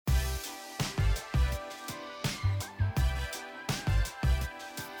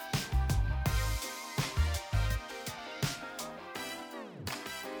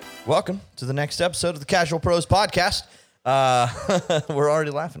Welcome to the next episode of the Casual Pros Podcast. We're already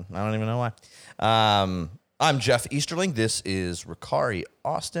laughing. I don't even know why. I'm Jeff Easterling. This is Ricari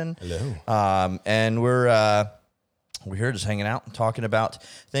Austin. Hello. And we're here just hanging out and talking about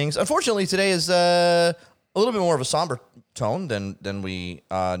things. Unfortunately, today is a little bit more of a somber tone than we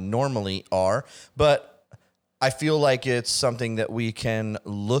normally are, but I feel like it's something that we can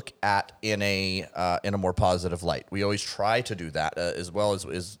look at in a more positive light. We always try to do that as well as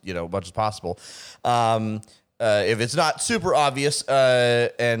much as possible. If it's not super obvious,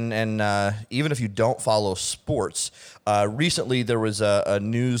 and even if you don't follow sports, recently there was a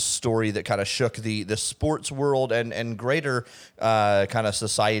news story that kind of shook the sports world and greater kind of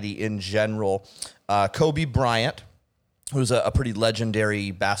society in general. Kobe Bryant, who's a pretty legendary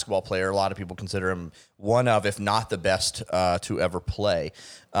basketball player. A lot of people consider him one of, if not the best to ever play.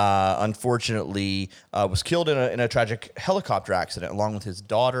 Unfortunately, was killed in a tragic helicopter accident along with his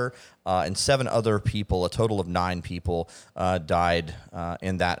daughter and 7 other people. A total of 9 people died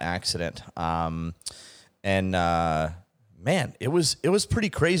in that accident. Man, it was pretty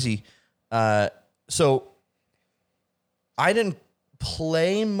crazy. So I didn't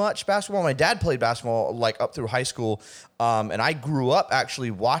play much basketball. My dad played basketball like up through high school, and I grew up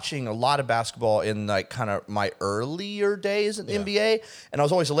actually watching a lot of basketball in like kind of my earlier days in the NBA, and I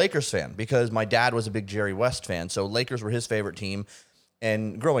was always a Lakers fan because my dad was a big Jerry West fan, so Lakers were his favorite team.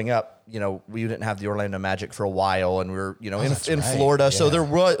 And growing up, we didn't have the Orlando Magic for a while, and we were, in Florida. Yeah. So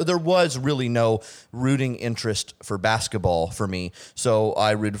there was really no rooting interest for basketball for me. So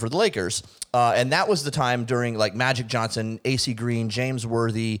I rooted for the Lakers. And that was the time during like Magic Johnson, AC Green, James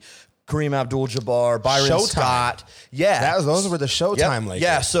Worthy, Kareem Abdul-Jabbar, Byron Scott. Yeah. Those were the Showtime Lakers.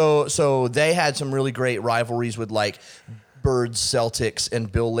 Yeah. So they had some really great rivalries with like Birds, Celtics,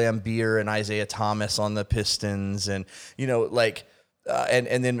 and Bill Laimbeer and Isaiah Thomas on the Pistons. And,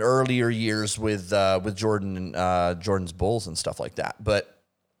 and then earlier years with Jordan and Jordan's Bulls and stuff like that. But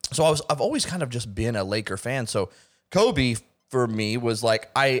so I've always kind of just been a Laker fan. So Kobe for me was like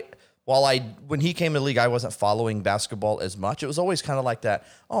when he came to the league, I wasn't following basketball as much. It was always kind of like that.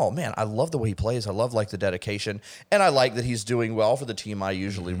 Oh man, I love the way he plays. I love like the dedication, and I like that he's doing well for the team I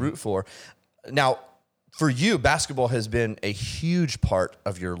usually root for. Now, for you, basketball has been a huge part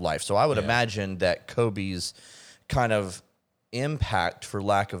of your life. So I would imagine that Kobe's kind of impact, for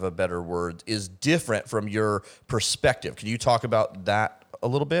lack of a better word, is different from your perspective. Can you talk about that a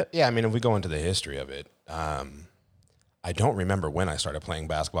little bit? Yeah, I mean, if we go into the history of it, I don't remember when I started playing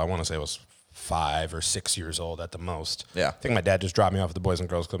basketball. I want to say I was 5 or 6 years old at the most. Yeah. I think my dad just dropped me off at the Boys and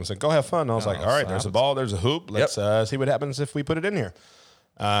Girls Club and said, go have fun. And I was like, all right, there's a ball, there's a hoop. Let's see what happens if we put it in here.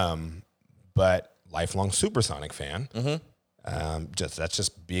 But lifelong Supersonic fan. Mm-hmm. That's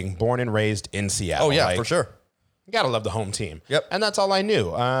just being born and raised in Seattle. Oh, yeah, for sure. You got to love the home team. Yep. And that's all I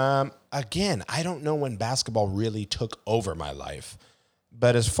knew. Again, I don't know when basketball really took over my life.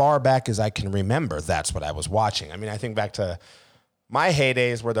 But as far back as I can remember, that's what I was watching. I mean, I think back to my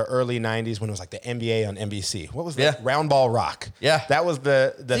heydays were the early 90s when it was like the NBA on NBC. What was that? Round Ball Rock. Yeah. That was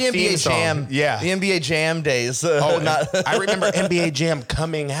the NBA song. Jam. Yeah. The NBA Jam days. I remember NBA Jam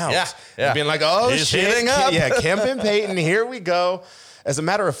coming out. Yeah. And being like, oh, He's shit. hitting up. Yeah, Kemp and Payton, here we go. As a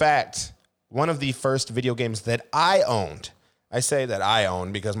matter of fact, one of the first video games that I owned, I say that I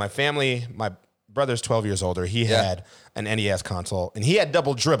owned because my brother's 12 years older. He had an NES console, and he had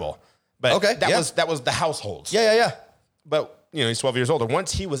Double Dribble. But that was the household's. Yeah. But, he's 12 years older.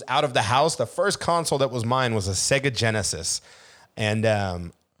 Once he was out of the house, the first console that was mine was a Sega Genesis. And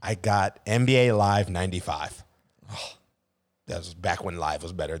I got NBA Live 95. Oh, that was back when Live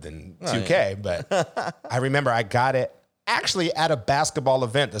was better than 2K. Yeah. But I remember I got it actually at a basketball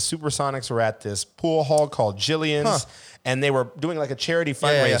event. The Supersonics were at this pool hall called Jillian's, and they were doing like a charity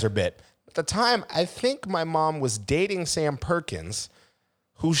fundraiser bit. At the time, I think my mom was dating Sam Perkins,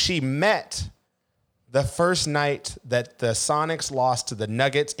 who she met the first night that the Sonics lost to the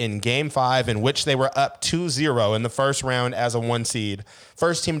Nuggets in Game 5, in which they were up 2-0 in the first round as a 1 seed.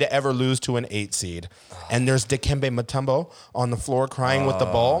 First team to ever lose to an 8 seed. And there's Dikembe Mutombo on the floor crying with the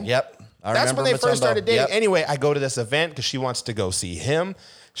ball. Yep. That's when they first started dating. Yep. Anyway, I go to this event because she wants to go see him.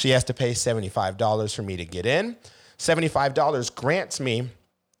 She has to pay $75 for me to get in. $75 grants me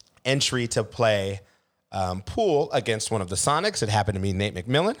entry to play pool against one of the Sonics. It happened to be Nate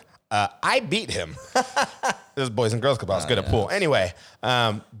McMillan. I beat him. This is Boys and Girls Club. I was good at pool. Anyway,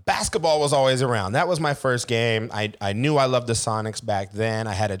 basketball was always around. That was my first game. I knew I loved the Sonics back then.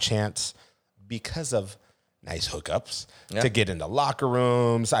 I had a chance because of nice hookups to get into locker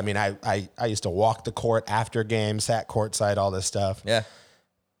rooms. I mean, I used to walk the court after games, sat courtside, all this stuff. Yeah.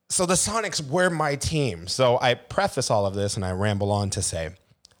 So the Sonics were my team. So I preface all of this and I ramble on to say,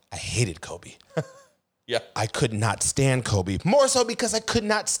 I hated Kobe. Yeah. I could not stand Kobe. More so because I could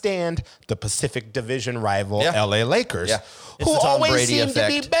not stand the Pacific Division rival LA Lakers, who always Brady seemed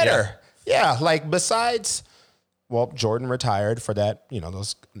effect. to be better. Yeah, like besides, well, Jordan retired for that,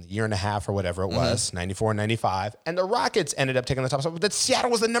 those year and a half or whatever it was, 94 and 95. And the Rockets ended up taking the top spot. But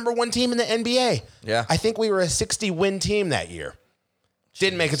Seattle was the number one team in the NBA. Yeah. I think we were a 60-win team that year.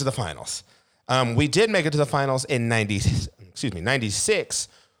 Didn't make it to the finals. We did make it to the finals in 96,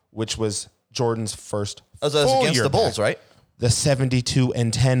 which was Jordan's first full against year the Bulls, back. right? The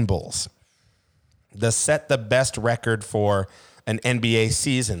 72-10 Bulls. Set the best record for an NBA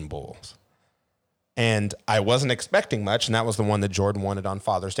season Bulls. And I wasn't expecting much, and that was the one that Jordan wanted on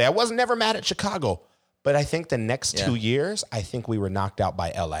Father's Day. I was never mad at Chicago, but I think the next 2 years, I think we were knocked out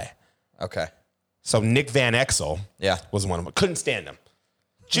by LA. Okay. So Nick Van Exel was one of them. Couldn't stand him.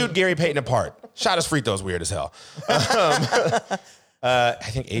 Chewed Gary Payton apart. Shot his free throws weird as hell. I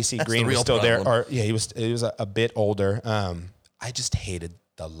think AC Green was still problem. there. He was a bit older. I just hated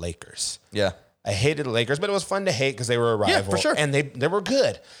the Lakers. Yeah. I hated the Lakers, but it was fun to hate because they were a rival. Yeah, for sure. And they were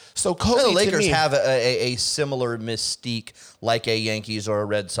good. So Kobe, The Lakers to me, have a similar mystique like a Yankees or a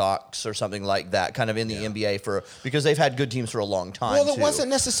Red Sox or something like that, kind of in the NBA because they've had good teams for a long time. Well, it wasn't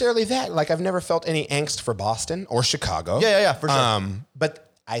necessarily that. Like, I've never felt any angst for Boston or Chicago. Yeah, for sure. But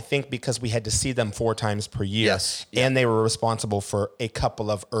I think because we had to see them 4 times per year, Yes. and they were responsible for a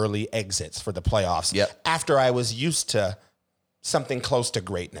couple of early exits for the playoffs. Yep. After I was used to something close to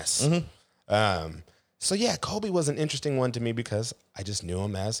greatness. So yeah, Kobe was an interesting one to me because I just knew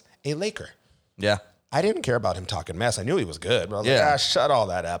him as a Laker. Yeah. I didn't care about him talking mess. I knew he was good, but I was like, shut all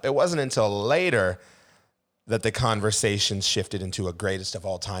that up. It wasn't until later that the conversation shifted into a greatest of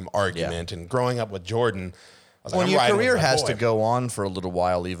all time argument. And growing up with Jordan, I was like, Your riding with career my has boy. to go on for a little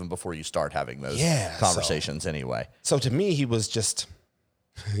while even before you start having those conversations anyway. So to me, he was just,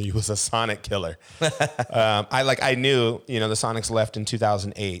 he was a Sonic killer. I knew, the Sonics left in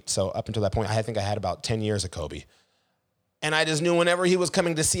 2008. So up until that point, I think I had about 10 years of Kobe. And I just knew whenever he was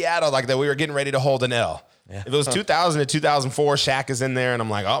coming to Seattle, like that we were getting ready to hold an L. Yeah. If it was 2000 to 2004, Shaq is in there, and I'm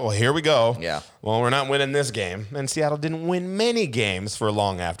like, oh, well, here we go. Yeah. Well, we're not winning this game. And Seattle didn't win many games for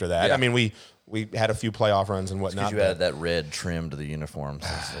long after that. Yeah. I mean, we had a few playoff runs and whatnot. Because you had that red trim to the uniforms.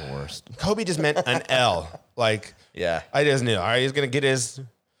 That's the worst. Kobe just meant an L. Like, I just knew. All right, he's going to get his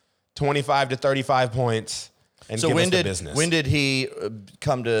 25 to 35 points and give us the business. When did he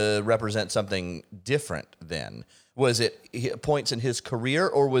come to represent something different then? Was it points in his career,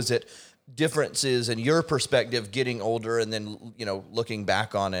 or was it differences in your perspective getting older and then, looking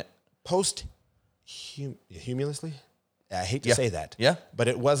back on it? Posthumously? I hate to say that. Yeah. But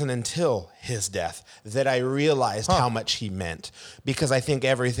it wasn't until his death that I realized how much he meant, because I think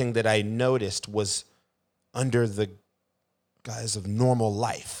everything that I noticed was under the guise of normal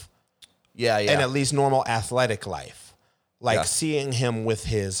life. Yeah. And at least normal athletic life. Like seeing him with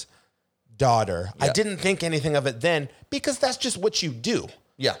his daughter. I didn't think anything of it then because that's just what you do.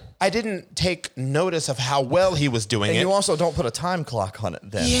 Yeah. I didn't take notice of how well he was doing and it. you also don't put a time clock on it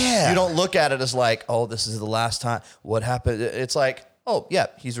then. Yeah. You don't look at it as like, oh, this is the last time. What happened? It's like, oh, yeah,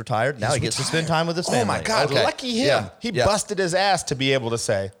 he's retired. Now he gets to spend time with his family. Oh, my God. Okay. Lucky him. Yeah. He busted his ass to be able to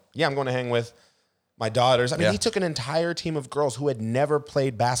say, yeah, I'm going to hang with my daughters. I mean, Yeah. he took an entire team of girls who had never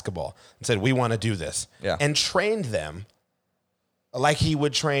played basketball and said, we want to do this. Yeah. And trained them like he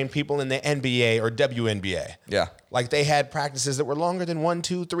would train people in the NBA or WNBA. Yeah. Like they had practices that were longer than 1,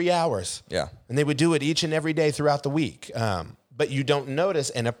 2, 3 hours. Yeah. And they would do it each and every day throughout the week. But you don't notice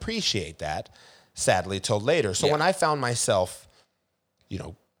and appreciate that, sadly, till later. So when I found myself,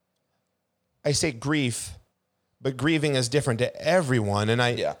 I say grief, but grieving is different to everyone. And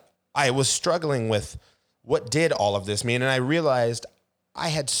I was struggling with what did all of this mean. And I realized I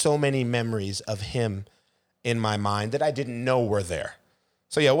had so many memories of him in my mind that I didn't know were there.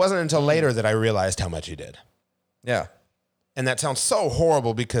 So it wasn't until later that I realized how much he did. Yeah. And that sounds so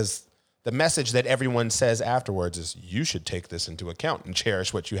horrible because the message that everyone says afterwards is you should take this into account and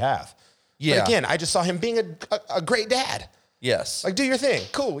cherish what you have. Yeah. But again, I just saw him being a great dad. Yes. Like, do your thing.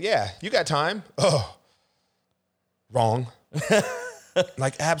 Cool. Yeah. You got time. Oh, wrong.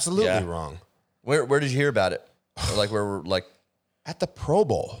 Like, absolutely wrong. Where did you hear about it? Or at the Pro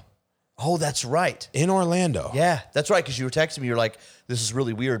Bowl. Oh, that's right. In Orlando. Yeah, that's right. Because you were texting me. You're like, this is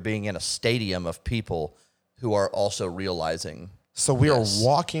really weird being in a stadium of people who are also realizing. So we are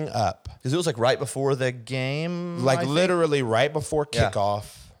walking up. Because it was right before the game. Like literally right before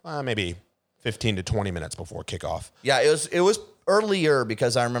kickoff. Maybe 15 to 20 minutes before kickoff. Yeah, it was earlier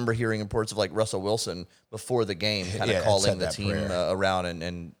because I remember hearing reports of Russell Wilson before the game kind of calling the team around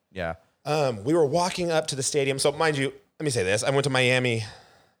and. We were walking up to the stadium. So mind you, let me say this. I went to Miami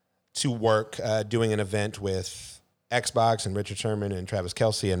to work doing an event with Xbox and Richard Sherman and Travis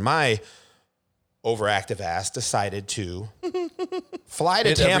Kelce, and my overactive ass decided to fly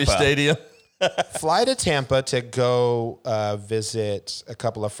to Tampa. Every stadium. Fly to Tampa to go visit a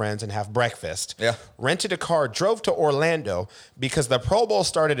couple of friends and have breakfast. Yeah. Rented a car, drove to Orlando because the Pro Bowl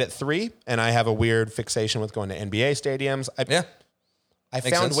started at 3, and I have a weird fixation with going to NBA stadiums. I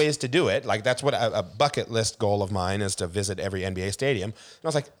found sense. ways to do it. Like, that's what a bucket list goal of mine is, to visit every NBA stadium. And I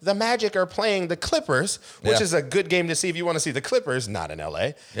was like, the Magic are playing the Clippers, which is a good game to see if you want to see the Clippers, not in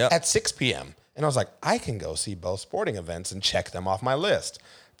LA, at 6 p.m. And I was like, I can go see both sporting events and check them off my list.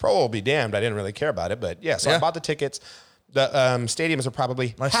 Pro will be damned. I didn't really care about it, but I bought the tickets. The stadiums are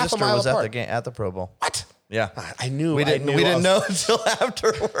probably My half sister a mile was apart. at the Pro Bowl. What? Yeah. I knew. We didn't know until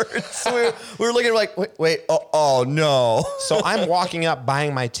afterwards. we were looking like, wait, oh no. So I'm walking up,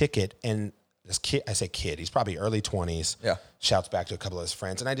 buying my ticket, and this kid, I say kid, he's probably early 20s. Yeah. Shouts back to a couple of his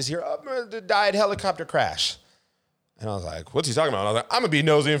friends, and I just hear, died helicopter crash. And I was like, what's he talking about? And I was like, I'm going to be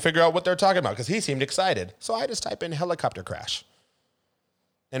nosy and figure out what they're talking about, because he seemed excited. So I just type in helicopter crash.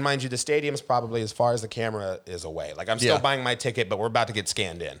 And mind you, the stadium's probably as far as the camera is away. Like, I'm still buying my ticket, but we're about to get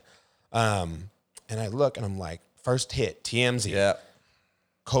scanned in. And I look, and I'm like, first hit, TMZ. Yeah.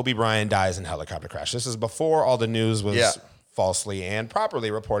 Kobe Bryant dies in helicopter crash. This is before all the news was falsely and properly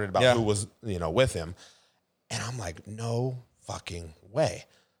reported about who was, with him. And I'm like, no fucking way.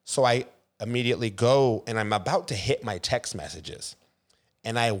 So I immediately go, and I'm about to hit my text messages.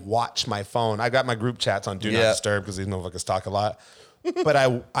 And I watch my phone. I got my group chats on Do Not Disturb because these motherfuckers talk a lot. But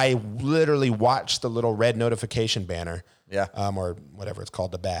I literally watched the little red notification banner, or whatever it's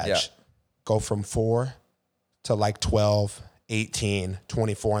called, the badge, go from 4 to like 12, 18,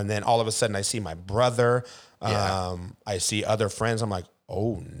 24. And then all of a sudden I see my brother. I see other friends. I'm like,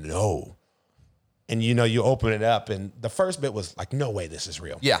 oh no. And you open it up, and the first bit was like, no way this is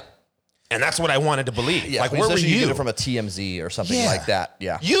real. Yeah. And that's what I wanted to believe. Yeah. Like, where were you? you? Get it from a TMZ or something like that.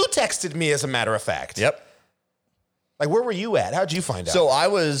 Yeah. You texted me, as a matter of fact. Yep. Like, where were you at? How'd you find out? So I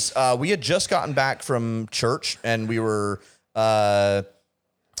was, we had just gotten back from church, and we were, my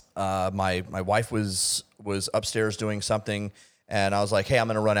wife was upstairs doing something, and I was like, hey, I'm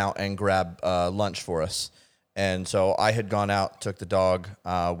going to run out and grab lunch for us. And so I had gone out, took the dog,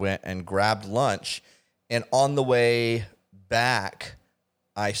 went and grabbed lunch. And on the way back,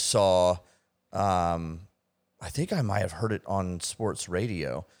 I saw, I think I might have heard it on sports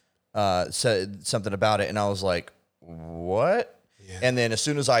radio, said something about it. And I was like, what? Yeah. And then as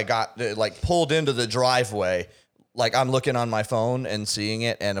soon as I got pulled into the driveway, like, I'm looking on my phone and seeing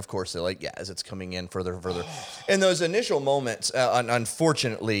it. And of course they're like, as it's coming in further and further. In those initial moments,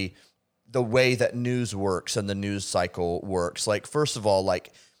 unfortunately, the way that news works and the news cycle works, like, first of all,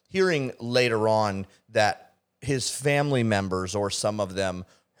 like, hearing later on that his family members, or some of them,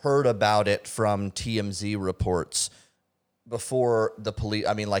 heard about it from TMZ reports before the police.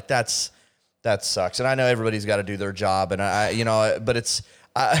 I mean, like, that sucks. And I know everybody's got to do their job, and but it's,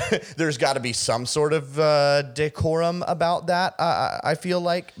 there's got to be some sort of decorum about that. I feel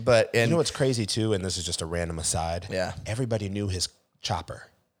like, but what's crazy too, and this is just a random aside. Yeah, everybody knew his chopper.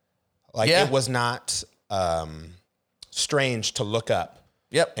 Like, it was not strange to look up.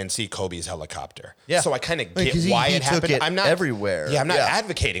 Yep. And see Kobe's helicopter. Yeah. So I kind of get why it happened. I'm not everywhere. Yeah, I'm not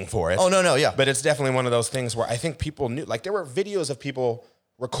advocating for it. Oh, no, yeah. But it's definitely one of those things where I think people knew. Like, there were videos of people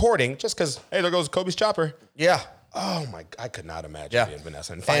recording just because, hey, there goes Kobe's chopper. Yeah. Oh my! I could not imagine being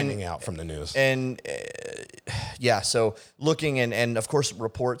Vanessa and finding out from the news. And so looking and of course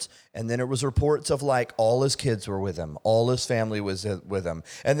reports, and then it was reports of like all his kids were with him, all his family was with him,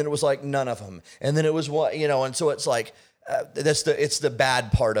 and then it was like none of them, and then it was and so it's like it's the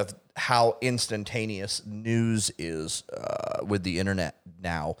bad part of how instantaneous news is with the internet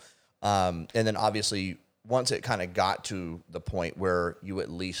now, and then obviously once it kind of got to the point where you at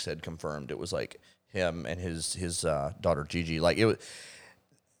least had confirmed it was like him and his daughter Gigi, like it was.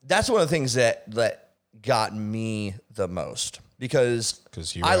 That's one of the things that got me the most because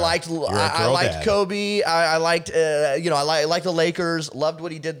I liked Kobe. I liked I liked the Lakers. Loved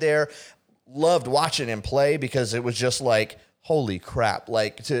what he did there. Loved watching him play because it was just like, holy crap!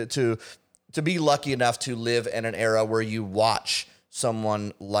 Like to be lucky enough to live in an era where you watch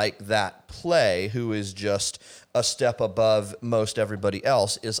someone like that play, who is just a step above most everybody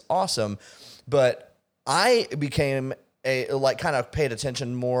else, is awesome. But I became kind of paid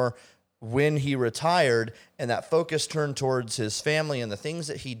attention more when he retired, and that focus turned towards his family and the things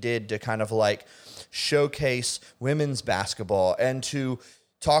that he did to kind of like showcase women's basketball and to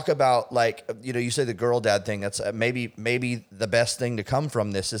talk about, like, you say the girl dad thing. That's maybe the best thing to come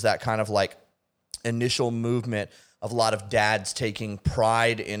from this is that kind of like initial movement of a lot of dads taking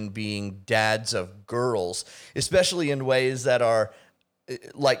pride in being dads of girls, especially in ways that are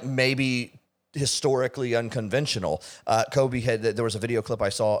like maybe historically unconventional. There was a video clip I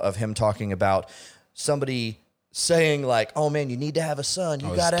saw of him talking about somebody saying like, "Oh man, you need to have a son.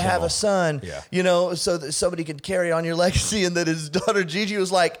 You got to have a son." Yeah. You know, so that somebody can carry on your legacy. And that his daughter Gigi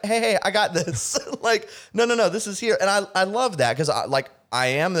was like, "Hey, I got this." Like, no, this is here. And I love that because I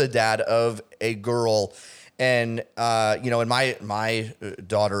am the dad of a girl, and and my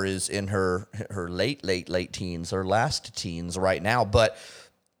daughter is in her late teens, her last teens right now, but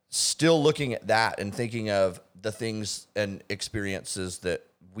still looking at that and thinking of the things and experiences that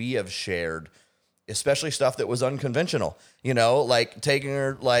we have shared, especially stuff that was unconventional, like taking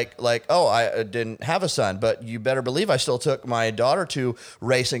her oh, I didn't have a son, but you better believe I still took my daughter to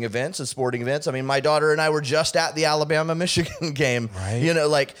racing events and sporting events. I mean, my daughter and I were just at the Alabama-Michigan game,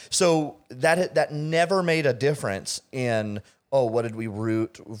 right. So that never made a difference in, oh, what did we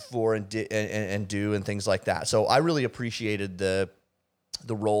root for and do and things like that. So I really appreciated the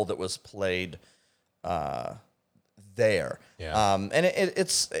role that was played there. Yeah. And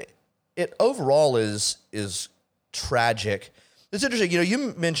it overall is tragic. It's interesting.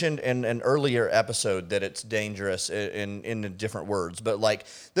 You mentioned in an earlier episode that it's dangerous in different words, but like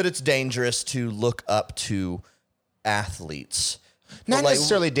that it's dangerous to look up to athletes. Not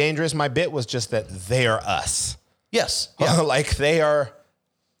necessarily dangerous. My bit was just that they are us. Yes. Yeah. Like they are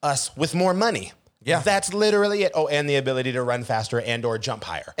us with more money. Yeah. That's literally it. Oh, and the ability to run faster and or jump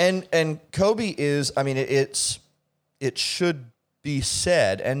higher. And Kobe is, I mean, it should be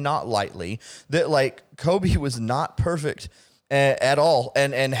said, and not lightly, that like Kobe was not perfect at all,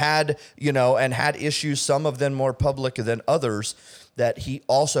 and had issues, some of them more public than others, that he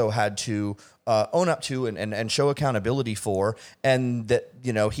also had to own up to and show accountability for, and that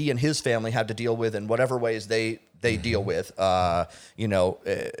he and his family had to deal with in whatever ways they deal with, and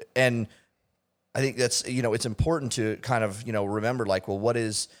I think that's it's important to kind of remember, like, well, what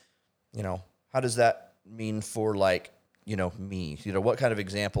is how does that mean for like me? What kind of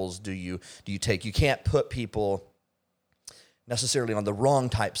examples do you take? You can't put people necessarily on the wrong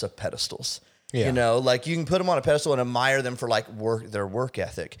types of pedestals. Yeah. Like you can put them on a pedestal and admire them for like their work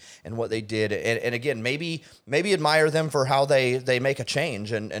ethic and what they did. And again, maybe admire them for how they make a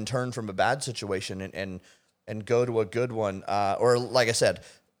change and turn from a bad situation and go to a good one. Or like I said,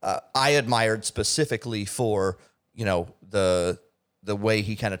 I admired specifically for, the way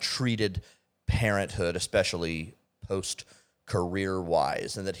he kind of treated parenthood, especially post-career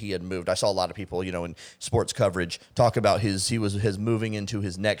wise, and that he had moved. I saw a lot of people, in sports coverage talk about his moving into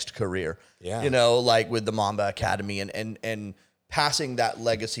his next career. Yeah. Like with the Mamba Academy and passing that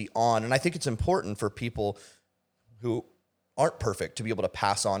legacy on. And I think it's important for people who aren't perfect to be able to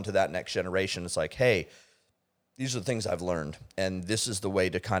pass on to that next generation. It's like, hey, these are the things I've learned, and this is the way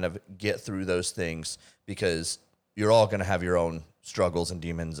to kind of get through those things, because you're all going to have your own struggles and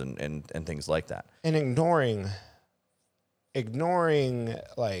demons and things like that. And ignoring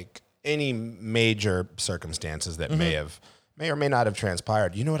like any major circumstances that may or may not have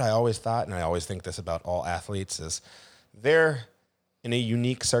transpired. You know what I always thought, and I always think this about all athletes, is they're in a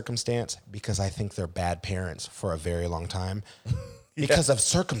unique circumstance because I think they're bad parents for a very long time because of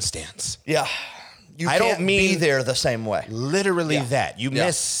circumstance. Yeah. I don't mean be there the same way. Literally that. You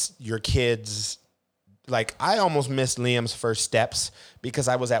miss your kids. Like, I almost missed Liam's first steps because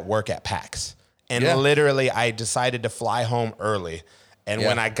I was at work at PAX. And literally, I decided to fly home early. And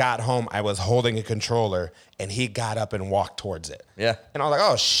when I got home, I was holding a controller, and he got up and walked towards it. Yeah. And I was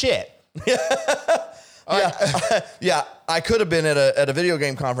like, oh, shit. Yeah. I could have been at a video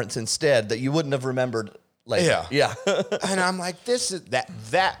game conference instead that you wouldn't have remembered later. Yeah. And I'm like,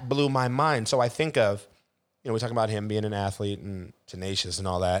 that blew my mind. So I think of, we talk about him being an athlete and tenacious and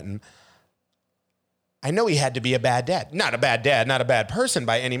all that. And I know he had to be a bad dad, not a bad person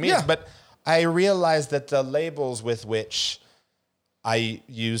by any means, but I realized that the labels with which I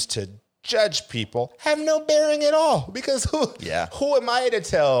use to judge people have no bearing at all, because who am I to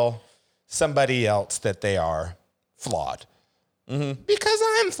tell somebody else that they are flawed? Mm-hmm. Because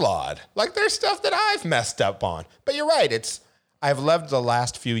I'm flawed. Like, there's stuff that I've messed up on. But you're right. I've loved the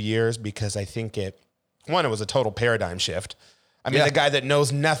last few years because I think it was a total paradigm shift. I mean, the guy that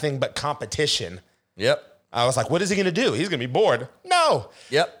knows nothing but competition. Yep. I was like, what is he going to do? He's going to be bored. No.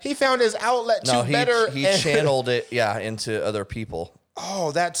 Yep. He found his outlet he channeled it, into other people.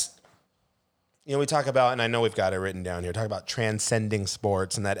 Oh, that's, we talk about, and I know we've got it written down here, talk about transcending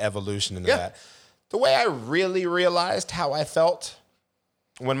sports and that evolution into that. The way I really realized how I felt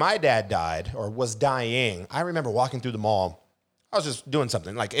when my dad died or was dying, I remember walking through the mall. I was just doing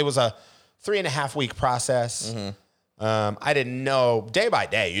something. Like, it was a 3.5 week process. Mm-hmm. I didn't know, day by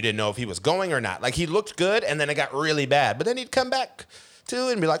day, you didn't know if he was going or not. Like, he looked good, and then it got really bad. But then he'd come back to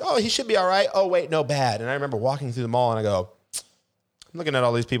and be like, oh, he should be all right. Oh, wait, no, bad. And I remember walking through the mall, and I go, I'm looking at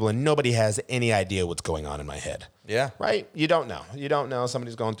all these people, and nobody has any idea what's going on in my head. Yeah. Right? You don't know. You don't know.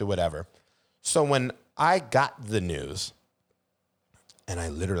 Somebody's going through whatever. So when I got the news, and I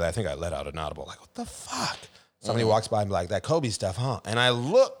think I let out an audible, like, what the fuck? Somebody walks by and be like, that Kobe stuff, huh? And I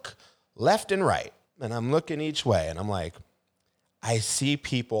look left and right, and I'm looking each way, and I'm like, I see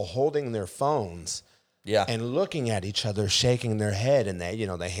people holding their phones and looking at each other, shaking their head, and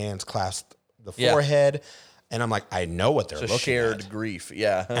they hands clasp the forehead. And I'm like, I know what they're looking at. It's a shared grief,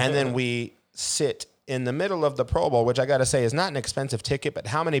 yeah. And then we sit in the middle of the Pro Bowl, which I got to say is not an expensive ticket, but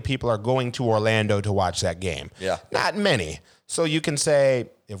how many people are going to Orlando to watch that game? Yeah. Not many. So you can say,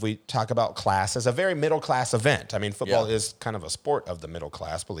 if we talk about class, as a very middle-class event. I mean, football is kind of a sport of the middle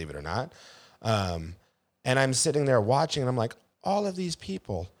class, believe it or not. And I'm sitting there watching, and I'm like, all of these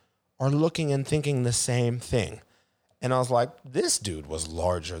people are looking and thinking the same thing. And I was like, this dude was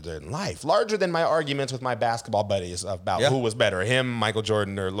larger than life, larger than my arguments with my basketball buddies about who was better, him, Michael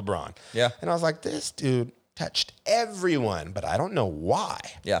Jordan, or LeBron. Yeah. And I was like, this dude touched everyone, but I don't know why.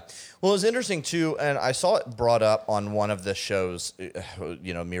 Yeah. Well, it was interesting, too, and I saw it brought up on one of the shows,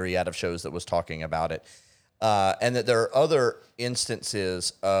 myriad of shows that was talking about it, and that there are other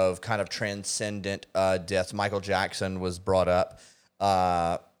instances of kind of transcendent deaths. Michael Jackson was brought up.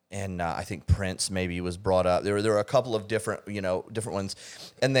 And I think Prince maybe was brought up. There were a couple of different ones.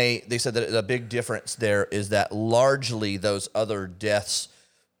 And they said that the big difference there is that largely those other deaths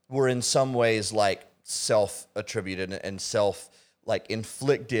were in some ways like self-attributed and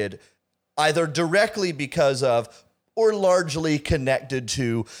inflicted, either directly because of or largely connected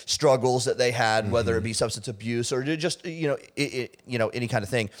to struggles that they had, whether it be substance abuse or just, any kind of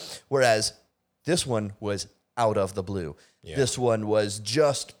thing. Whereas this one was out of the blue. Yeah. This one was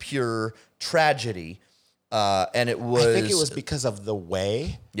just pure tragedy, and it was... I think it was because of the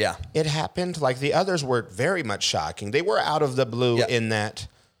way it happened. Like, the others were very much shocking. They were out of the blue in that,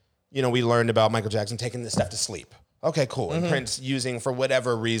 we learned about Michael Jackson taking this stuff to sleep. Okay, cool. And Prince using for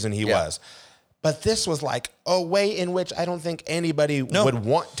whatever reason he was. But this was like a way in which I don't think anybody would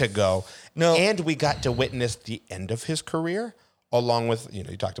want to go. No. And we got to witness the end of his career, along with, you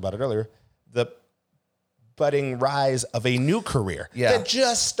talked about it earlier, the budding rise of a new career that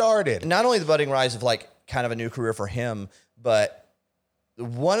just started. Not only the budding rise of kind of a new career for him, but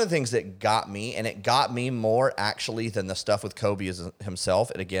one of the things that got me, and it got me more actually than the stuff with Kobe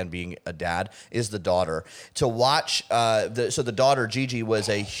himself, and again being a dad, is the daughter. To watch, the daughter Gigi was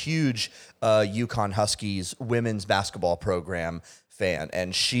a huge UConn Huskies women's basketball program fan,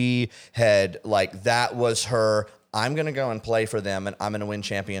 and she had that was her. I'm going to go and play for them, and I'm going to win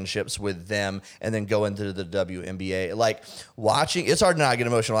championships with them and then go into the WNBA. Watching, it's hard to not get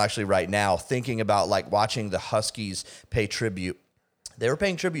emotional actually right now, thinking about watching the Huskies pay tribute. They were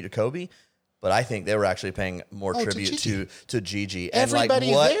paying tribute to Kobe, but I think they were actually paying more tribute to Gigi. And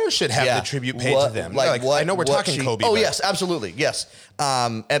everybody there should have the tribute paid to them. I know we're talking Kobe. Oh, yes, absolutely. Yes.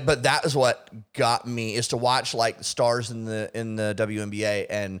 But that is what got me, is to watch stars in the WNBA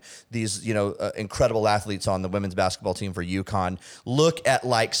and these, incredible athletes on the women's basketball team for UConn look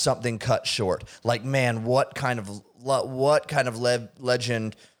at something cut short. Man, what kind of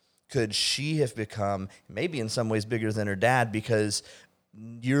legend could she have become? Maybe in some ways bigger than her dad, because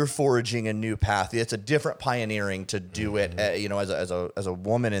you're forging a new path. It's a different pioneering to do it, as a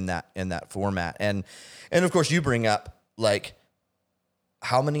woman in that format. And of course, you bring up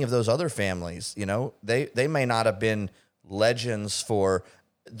how many of those other families, they may not have been legends for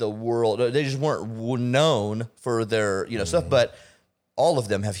the world. They just weren't known for their stuff, but all of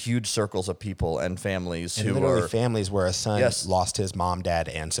them have huge circles of people and families and who are families where a son lost his mom, dad,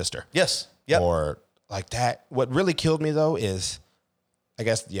 and sister. Yes. Yep. Or that. What really killed me though is, I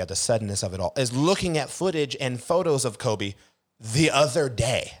guess, the suddenness of it all, is looking at footage and photos of Kobe the other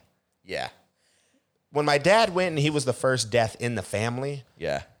day. Yeah. When my dad went and he was the first death in the family,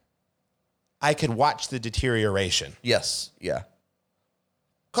 I could watch the deterioration. Yes. Yeah.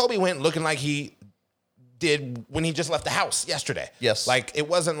 Kobe went looking like he did when he just left the house yesterday. Yes. It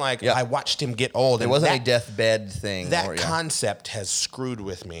wasn't I watched him get old. It wasn't a deathbed thing. That concept has screwed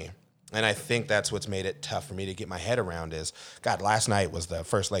with me. And I think that's what's made it tough for me to get my head around is, God, last night was the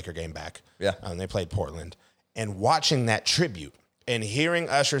first Laker game back. Yeah. They played Portland. And watching that tribute and hearing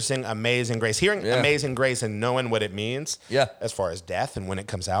Usher sing Amazing Grace, Amazing Grace and knowing what it means as far as death and when it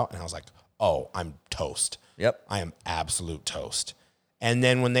comes out. And I was like, oh, I'm toast. Yep. I am absolute toast. And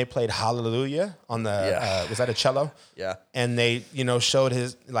then when they played Hallelujah on the, was that a cello? Yeah. And they, showed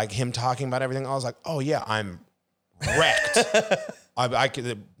his, him talking about everything, I was like, oh yeah, I'm wrecked.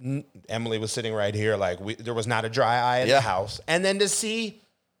 Emily was sitting right here. Like there was not a dry eye in the house. And then to see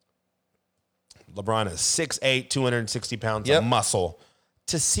LeBron is 6'8", 260 pounds of muscle.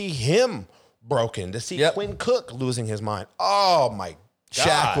 To see him broken. To see Quinn Cook losing his mind. Oh, my God.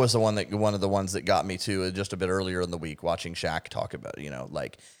 Shaq was one of the ones that got me too, just a bit earlier in the week, watching Shaq talk about,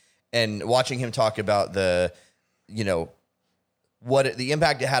 and watching him talk about the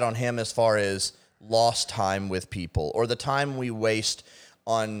impact it had on him as far as lost time with people, or the time we waste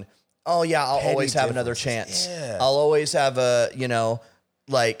on, I'll always have another chance. Yeah. I'll always have and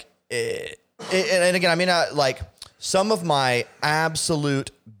again, I mean, some of my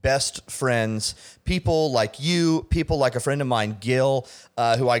absolute best friends, people like you, people like a friend of mine, Gil,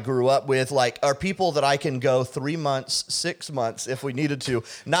 who I grew up with, are people that I can go 3 months, 6 months if we needed to,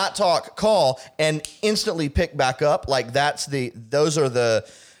 not talk, call, and instantly pick back up. Those are the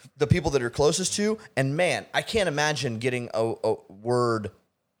people that are closest to. And man, I can't imagine getting a word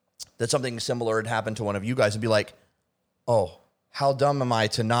that something similar had happened to one of you guys and be like, oh, how dumb am I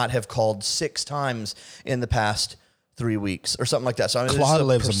to not have called 6 times in the past 3 weeks or something like that. So I mean, Claude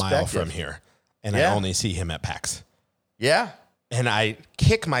lives a mile from here, and I only see him at PAX. Yeah. And I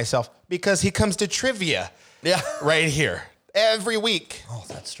kick myself because he comes to trivia right here every week. Oh,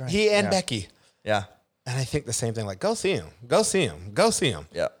 that's strange. He and Becky. Yeah. And I think the same thing, go see him. Go see him. Go see him.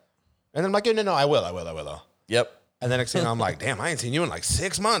 Yeah. And I'm like, no, I will. Yep. And then next thing I'm like, damn, I ain't seen you in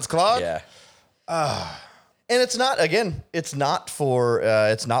 6 months, Claude. Yeah. And it's not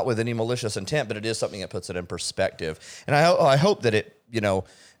with any malicious intent, but it is something that puts it in perspective. And I hope that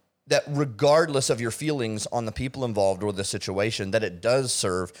that regardless of your feelings on the people involved or the situation, that it does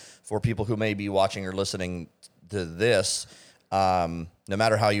serve for people who may be watching or listening to this, no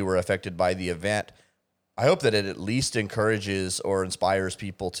matter how you were affected by the event. I hope that it at least encourages or inspires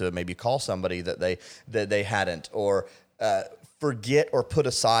people to maybe call somebody that they hadn't, or forget or put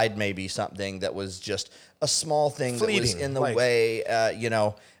aside maybe something that was just a small thing fleeting, that was in the way.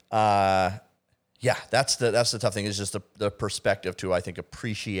 That's the tough thing, is just the perspective to, I think,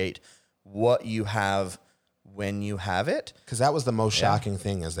 appreciate what you have when you have it. Because that was the most shocking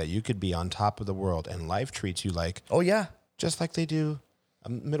thing, is that you could be on top of the world and life treats you like, just like they do a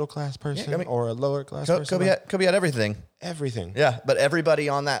middle class person or a lower class person. Kobe had everything. Everything. Yeah, but everybody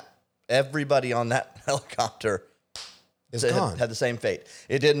on that helicopter had the same fate.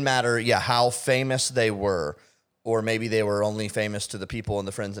 It didn't matter, how famous they were, or maybe they were only famous to the people and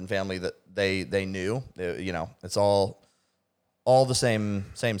the friends and family that they knew. It's all the same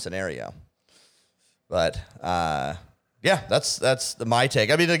scenario. But that's my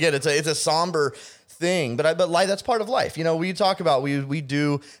take. I mean, again, it's a somber thing, but that's part of life. We talk about, we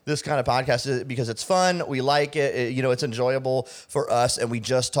do this kind of podcast because it's fun. We like it. It's enjoyable for us, and we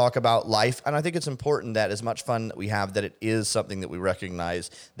just talk about life. And I think it's important that as much fun that we have, that it is something that we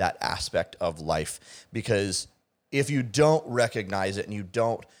recognize that aspect of life. Because if you don't recognize it and you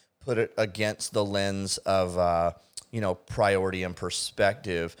don't put it against the lens of, priority and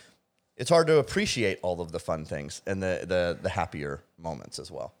perspective, it's hard to appreciate all of the fun things and the happier moments as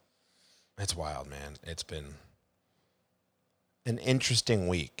well. It's wild, man. It's been an interesting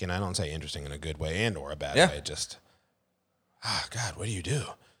week, and I don't say interesting in a good way and or a bad way. Just, God, what do you do?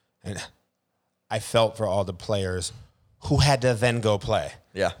 And I felt for all the players who had to then go play.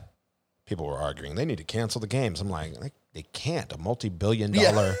 Yeah. People were arguing they need to cancel the games. I'm like they can't. A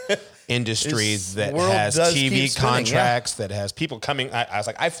multi-billion-dollar industry that has TV contracts, that has people coming. I was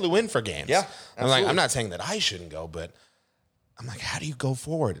like, I flew in for games. Yeah, I'm not saying that I shouldn't go, but I'm like, how do you go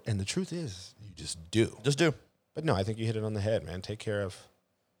forward? And the truth is, you just do. Just do. But no, I think you hit it on the head, man. Take care of,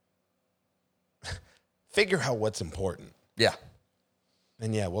 figure out what's important. Yeah.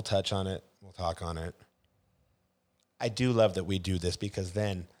 And we'll touch on it. We'll talk on it. I do love that we do this, because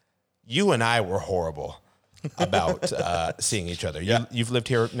then you and I were horrible about seeing each other. You've lived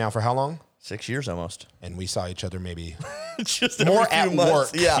here now for how long? 6 years almost. And we saw each other maybe just more at months.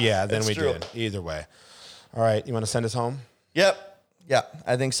 work than we did. Either way. All right. You want to send us home? Yep. Yeah,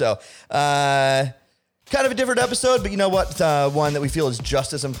 I think so. Kind of a different episode, but you know what? One that we feel is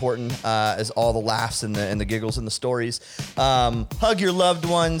just as important as all the laughs and the giggles and the stories. Hug your loved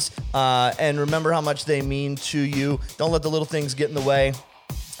ones and remember how much they mean to you. Don't let the little things get in the way.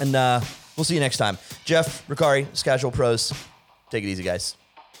 And we'll see you next time. Jeff, Ricari, Casual Pros. Take it easy, guys.